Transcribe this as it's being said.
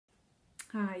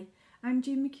Hi, I'm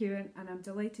Jane McEwan and I'm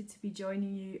delighted to be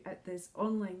joining you at this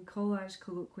online Collage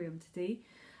Colloquium today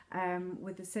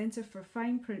with the Centre for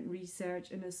Fine Print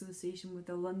Research in association with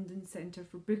the London Centre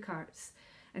for Book Arts,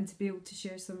 and to be able to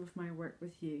share some of my work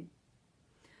with you.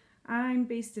 I'm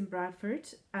based in Bradford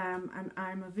and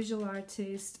I'm a visual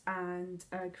artist and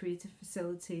a creative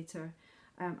facilitator.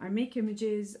 I make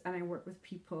images and I work with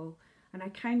people, and I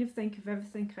kind of think of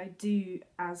everything I do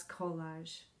as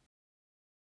collage.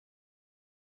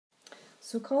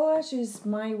 So collage is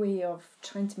my way of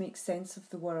trying to make sense of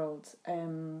the world,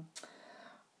 and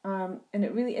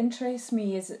it really interests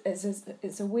me.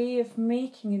 It's a way of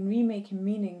making and remaking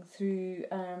meaning through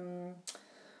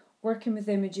working with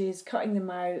images, cutting them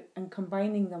out, and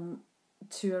combining them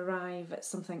to arrive at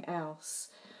something else.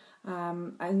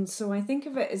 And so I think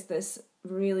of it as this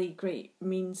really great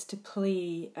means to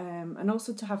play and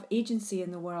also to have agency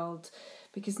in the world,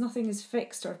 because nothing is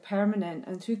fixed or permanent,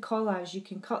 and through collage you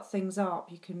can cut things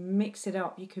up, you can mix it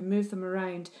up, you can move them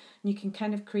around, and you can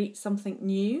kind of create something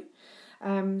new.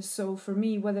 So for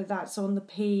me, whether that's on the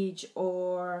page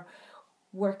or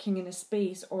working in a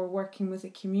space or working with a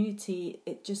community,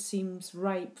 it just seems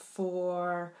ripe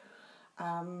for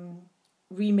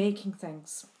remaking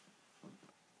things.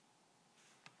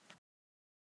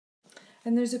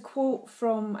 And there's a quote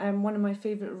from one of my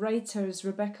favourite writers,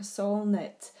 Rebecca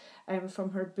Solnit,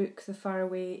 from her book The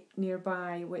Faraway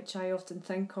Nearby, which I often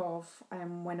think of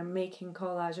when I'm making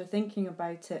collage or thinking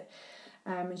about it.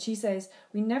 And she says,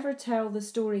 "We never tell the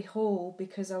story whole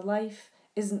because a life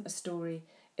isn't a story.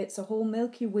 It's a whole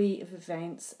Milky Way of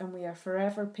events, and we are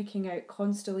forever picking out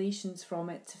constellations from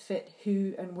it to fit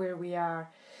who and where we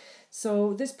are."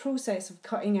 So this process of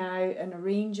cutting out and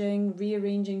arranging,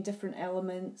 rearranging different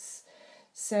elements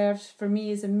serves for me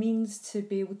as a means to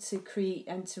be able to create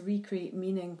and to recreate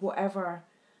meaning, whatever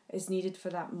is needed for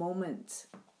that moment.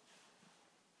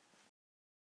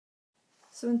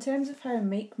 So in terms of how I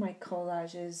make my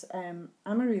collages, I'm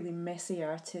a really messy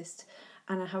artist,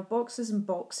 and I have boxes and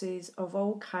boxes of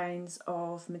all kinds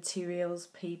of materials,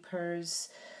 papers,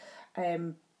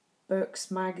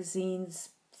 books,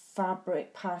 magazines,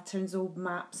 fabric patterns, old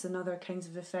maps, and other kinds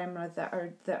of ephemera that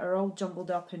are all jumbled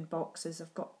up in boxes.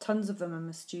 I've got tons of them in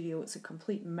my studio. It's a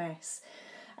complete mess,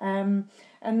 and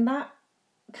that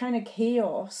kind of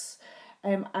chaos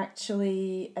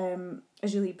actually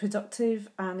is really productive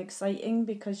and exciting,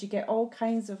 because you get all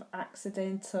kinds of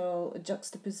accidental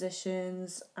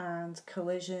juxtapositions and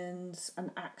collisions and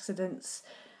accidents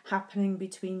happening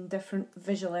between different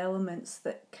visual elements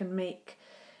that can make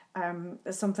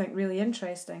something really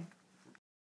interesting.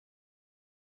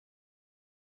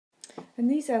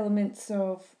 And these elements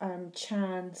of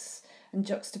chance and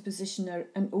juxtaposition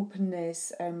and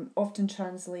openness often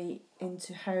translate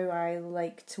into how I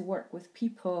like to work with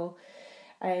people,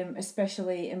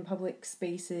 especially in public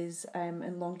spaces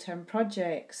and long-term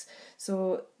projects.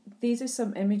 So these are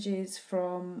some images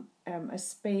from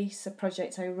a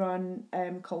project I run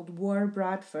called War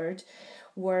Bradford.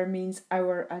 War means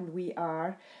our and we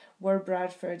are. War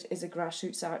Bradford is a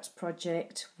grassroots arts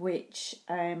project which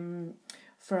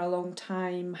for a long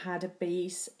time had a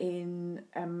base in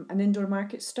an indoor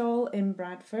market stall in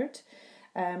Bradford,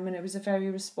 and it was a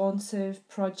very responsive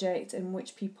project in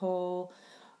which people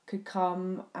could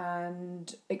come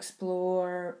and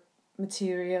explore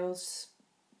materials,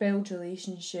 build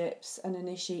relationships, and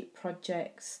initiate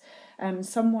projects.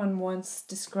 Someone once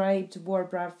described War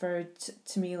Bradford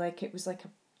to me like it was like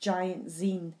a giant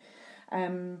zine.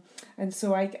 And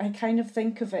so I kind of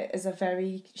think of it as a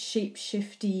very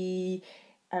shape-shifty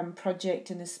project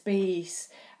in a space,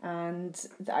 and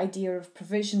the idea of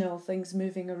provisional things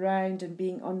moving around and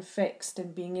being unfixed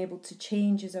and being able to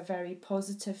change is a very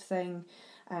positive thing,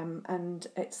 and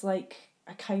it's like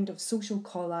a kind of social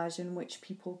collage in which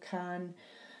people can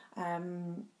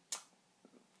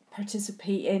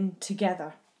participate in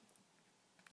together.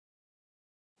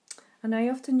 And I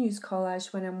often use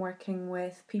collage when I'm working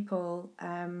with people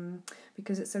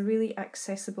because it's a really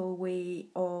accessible way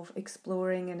of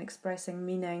exploring and expressing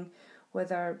meaning,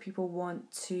 whether people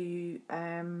want to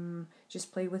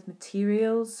just play with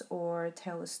materials or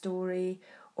tell a story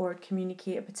or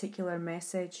communicate a particular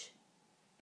message.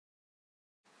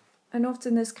 And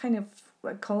often this kind of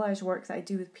collage work that I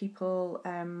do with people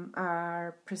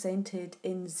are presented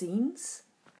in zines.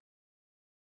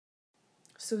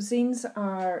 So zines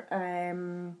are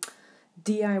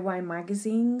DIY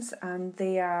magazines, and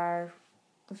they are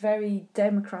a very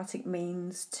democratic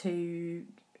means to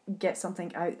get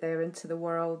something out there into the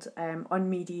world,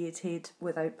 unmediated,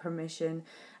 without permission,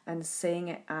 and saying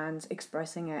it and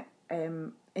expressing it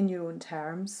in your own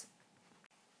terms.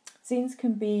 Zines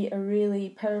can be a really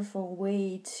powerful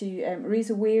way to raise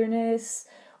awareness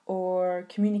or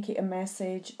communicate a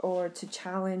message or to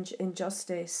challenge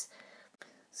injustice.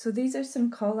 So these are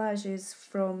some collages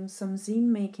from some zine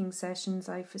making sessions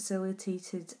I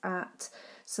facilitated at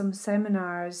some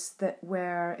seminars that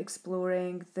were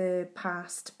exploring the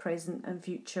past, present and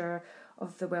future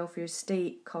of the welfare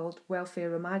state, called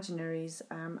Welfare Imaginaries,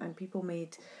 and people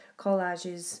made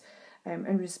collages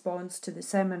in response to the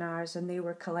seminars, and they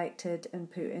were collected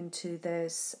and put into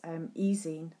this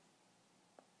e-zine.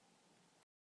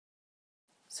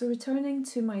 So returning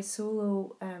to my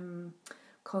solo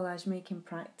collage making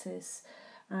practice,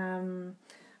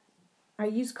 I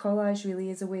use collage really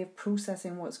as a way of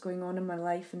processing what's going on in my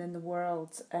life and in the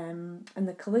world, and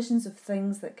the collisions of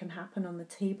things that can happen on the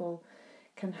table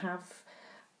can have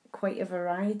quite a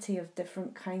variety of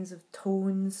different kinds of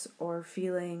tones or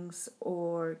feelings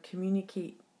or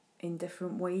communicate in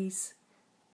different ways.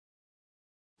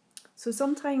 So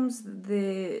sometimes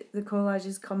the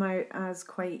collages come out as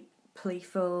quite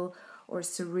playful or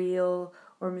surreal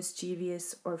or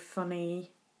mischievous or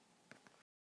funny.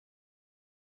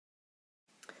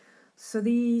 So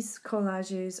these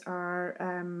collages are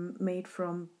made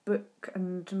from book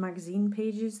and magazine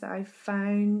pages that I've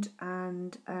found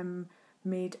and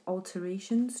made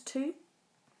alterations to.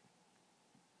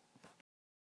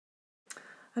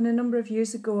 And a number of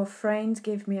years ago, a friend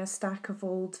gave me a stack of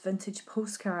old vintage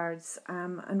postcards,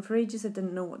 and for ages I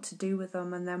didn't know what to do with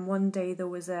them. And then one day there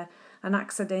was an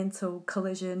accidental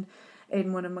collision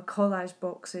in one of my collage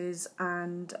boxes,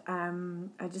 and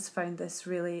I just found this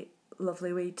really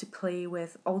lovely way to play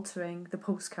with altering the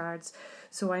postcards.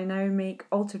 So I now make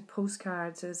altered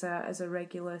postcards as a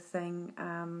regular thing,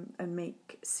 and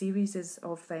make series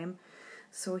of them.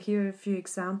 So here are a few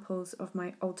examples of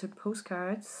my altered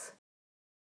postcards.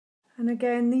 And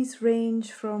again, these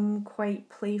range from quite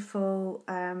playful,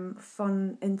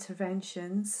 fun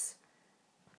interventions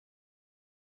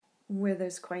where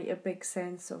there's quite a big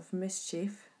sense of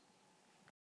mischief.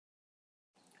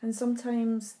 And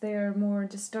sometimes they're more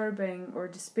disturbing or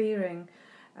despairing,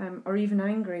 or even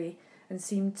angry, and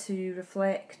seem to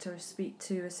reflect or speak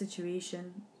to a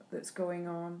situation that's going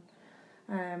on.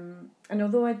 And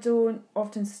although I don't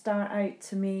often start out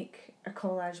to make a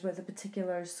collage with a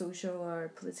particular social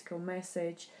or political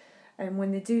message, and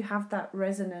when they do have that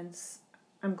resonance,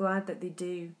 I'm glad that they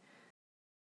do.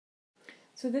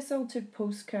 So this altered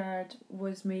postcard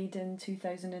was made in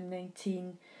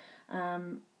 2019,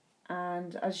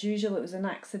 and as usual it was an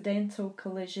accidental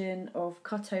collision of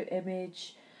cutout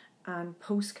image and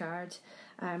postcard,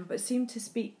 but seemed to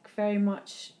speak very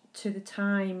much to the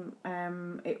time.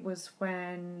 It was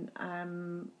when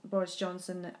Boris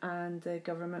Johnson and the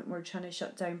government were trying to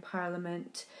shut down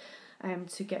Parliament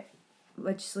to get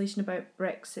legislation about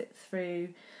Brexit through.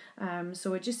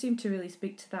 So it just seemed to really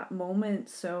speak to that moment.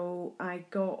 So I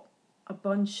got a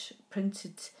bunch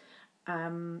printed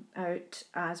out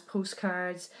as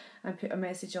postcards and put a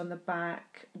message on the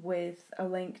back with a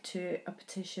link to a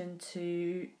petition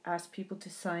to ask people to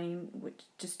sign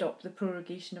to stop the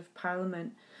prorogation of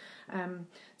Parliament.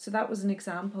 So that was an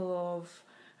example of,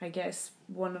 I guess,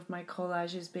 one of my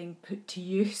collages being put to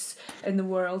use in the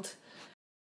world.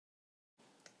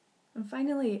 And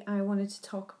finally, I wanted to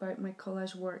talk about my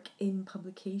collage work in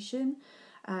publication.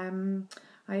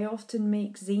 I often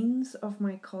make zines of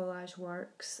my collage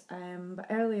works, but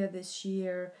earlier this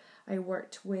year I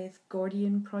worked with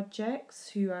Gordian Projects,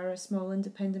 who are a small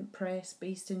independent press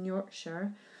based in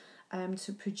Yorkshire,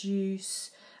 to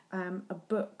produce a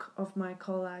book of my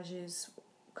collages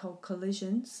called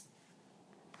Collisions.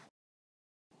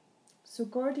 So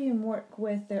Gordian work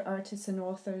with their artists and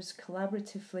authors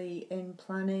collaboratively in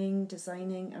planning,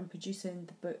 designing and producing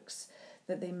the books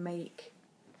that they make.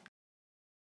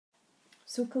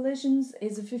 So Collisions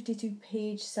is a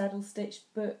 52-page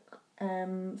saddle-stitched book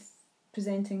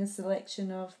presenting a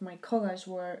selection of my collage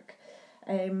work,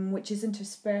 which is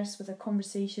interspersed with a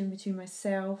conversation between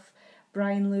myself,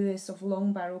 Brian Lewis of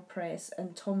Long Barrel Press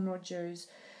and Tom Rogers,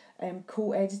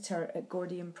 co-editor at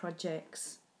Gordian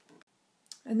Projects.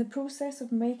 In the process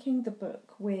of making the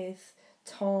book with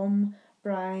Tom,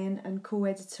 Brian and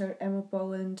co-editor Emma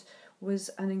Bolland was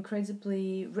an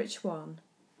incredibly rich one.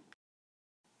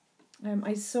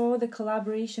 I saw the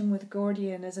collaboration with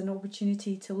Gordian as an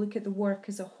opportunity to look at the work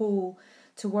as a whole,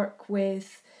 to work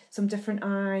with some different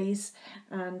eyes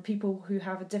and people who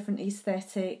have a different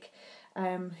aesthetic,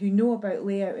 who know about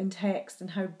layout and text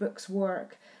and how books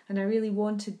work, and I really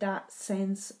wanted that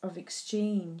sense of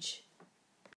exchange.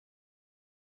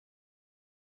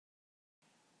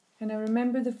 And I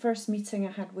remember the first meeting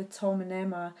I had with Tom and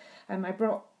Emma. I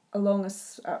brought along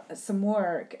some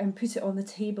work and put it on the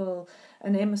table,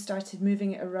 and Emma started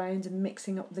moving it around and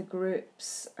mixing up the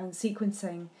groups and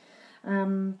sequencing.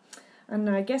 And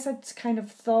I guess I'd kind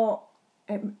of thought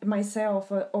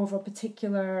myself of a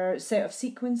particular set of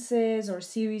sequences or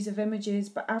series of images,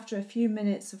 but after a few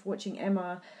minutes of watching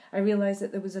Emma, I realised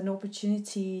that there was an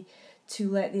opportunity to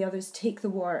let the others take the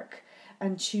work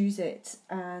and choose it,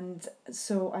 and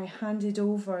so I handed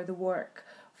over the work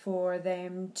for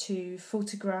them to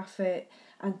photograph it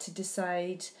and to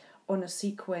decide on a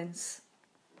sequence.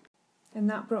 And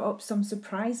that brought up some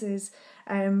surprises,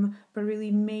 but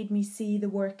really made me see the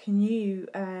work anew.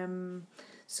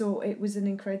 So it was an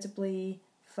incredibly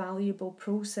valuable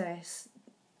process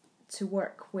to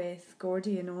work with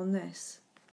Gordian on this.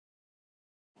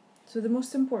 So the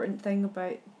most important thing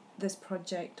about this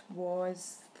project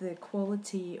was the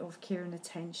quality of care and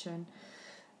attention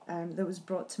that was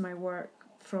brought to my work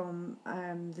from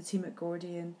the team at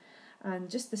Gordian, and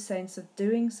just the sense of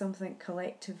doing something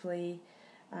collectively,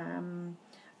 and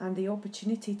the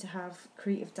opportunity to have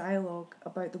creative dialogue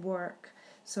about the work.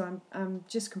 So I'm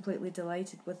just completely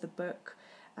delighted with the book,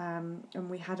 and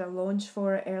we had a launch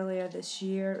for it earlier this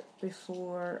year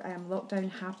before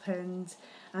lockdown happened,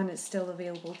 and it's still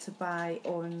available to buy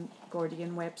on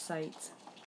Gordian website.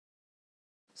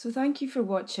 So thank you for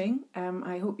watching.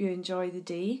 I hope you enjoy the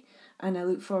day, and I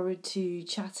look forward to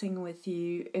chatting with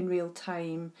you in real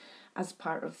time as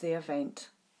part of the event.